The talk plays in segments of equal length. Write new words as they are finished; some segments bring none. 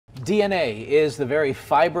DNA is the very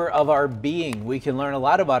fiber of our being. We can learn a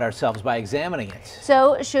lot about ourselves by examining it.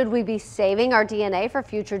 So should we be saving our DNA for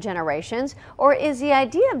future generations? Or is the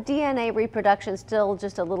idea of DNA reproduction still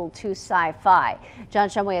just a little too sci-fi? John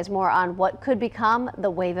Shumway has more on what could become the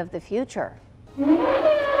wave of the future.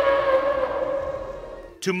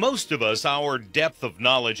 To most of us, our depth of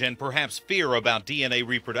knowledge and perhaps fear about DNA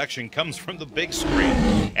reproduction comes from the big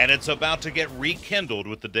screen, and it's about to get rekindled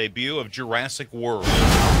with the debut of Jurassic World.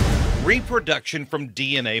 Reproduction from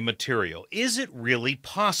DNA material. Is it really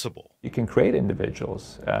possible? You can create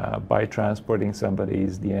individuals by transporting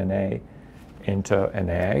somebody's DNA into an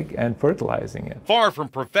egg and fertilizing it. Far from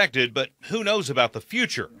perfected, but who knows about the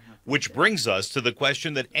future? Which brings us to the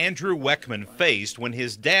question that Andrew Weckman faced when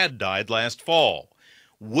his dad died last fall.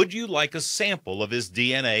 Would you like a sample of his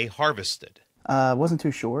DNA harvested? Wasn't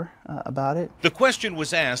too sure about it. The question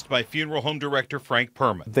was asked by funeral home director Frank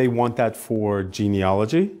Perman. They want that for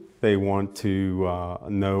genealogy. They want to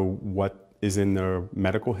know what is in their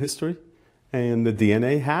medical history, and the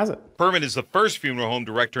DNA has it. Perman is the first funeral home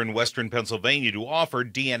director in Western Pennsylvania to offer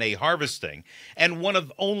DNA harvesting, and one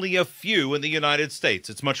of only a few in the United States.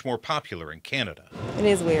 It's much more popular in Canada. It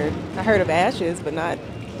is weird. I heard of ashes, but not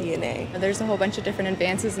DNA. There's a whole bunch of different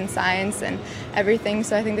advances in science and everything,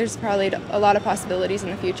 so I think there's probably a lot of possibilities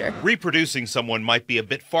in the future. Reproducing someone might be a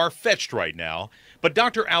bit far-fetched right now, but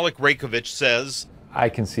Dr. Alec Raykovich says, I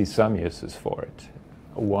can see some uses for it.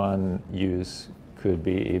 One use could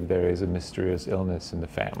be if there is a mysterious illness in the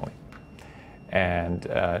family and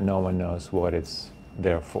no one knows what it's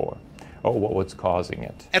there for or what's causing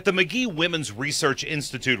it. At the McGee Women's Research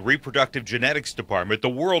Institute Reproductive Genetics Department, the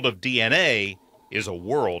world of DNA is a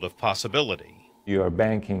world of possibility. You are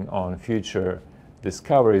banking on future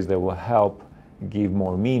discoveries that will help give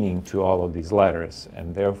more meaning to all of these letters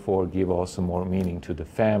and therefore give also more meaning to the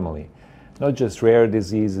family. Not just rare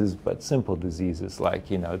diseases, but simple diseases like,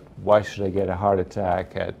 why should I get a heart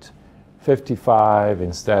attack at 55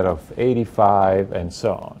 instead of 85 and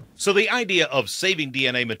so on. So the idea of saving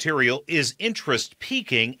DNA material is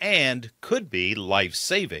interest-piquing and could be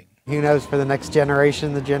life-saving. Who knows, for the next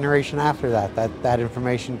generation, the generation after that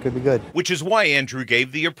information could be good. Which is why Andrew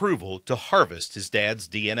gave the approval to harvest his dad's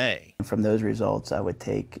DNA. From those results, I would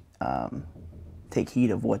take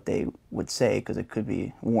heed of what they would say, because it could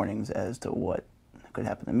be warnings as to what could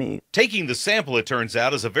happen to me. Taking the sample, it turns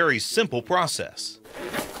out, is a very simple process.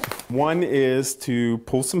 One is to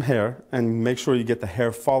pull some hair and make sure you get the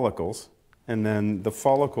hair follicles. And then the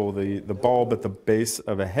follicle, the bulb at the base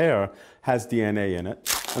of a hair, has DNA in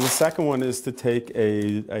it. And the second one is to take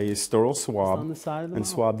a sterile swab and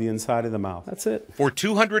swab the inside of the mouth. That's it. For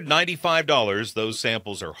 $295, those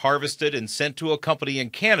samples are harvested and sent to a company in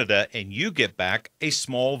Canada, and you get back a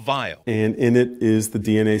small vial. And in it is the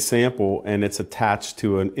DNA sample, and it's attached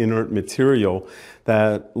to an inert material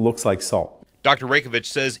that looks like salt. Dr. Raykovich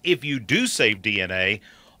says if you do save DNA,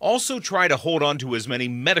 also try to hold on to as many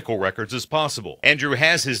medical records as possible. Andrew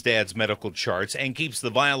has his dad's medical charts and keeps the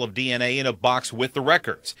vial of DNA in a box with the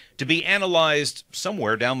records to be analyzed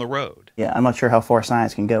somewhere down the road. Yeah, I'm not sure how far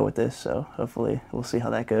science can go with this, so hopefully we'll see how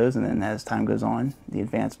that goes, and then as time goes on, the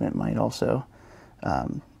advancement might also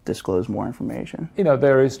disclose more information.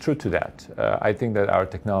 There is truth to that. I think that our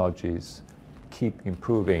technologies keep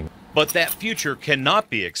improving. But that future cannot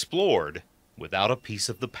be explored without a piece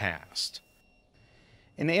of the past.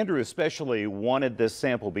 And Andrew especially wanted this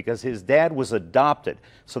sample because his dad was adopted,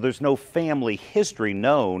 so there's no family history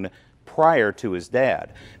known prior to his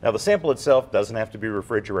dad. Now, the sample itself doesn't have to be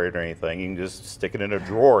refrigerated or anything. You can just stick it in a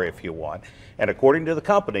drawer if you want. And according to the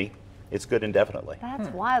company, it's good indefinitely. That's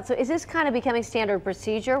wild. So is this kind of becoming standard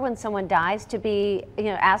procedure when someone dies to be,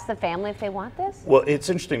 ask the family if they want this? Well, it's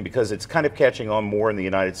interesting because it's kind of catching on more in the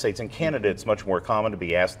United States. In Canada, it's much more common to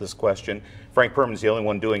be asked this question. Frank Perman's the only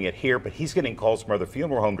one doing it here, but he's getting calls from other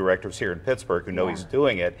funeral home directors here in Pittsburgh who know he's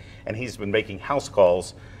doing it, and he's been making house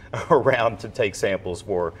calls around to take samples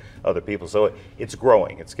for other people. So it's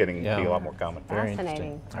growing. It's getting to be a lot more common.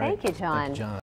 Fascinating. Thank you, John.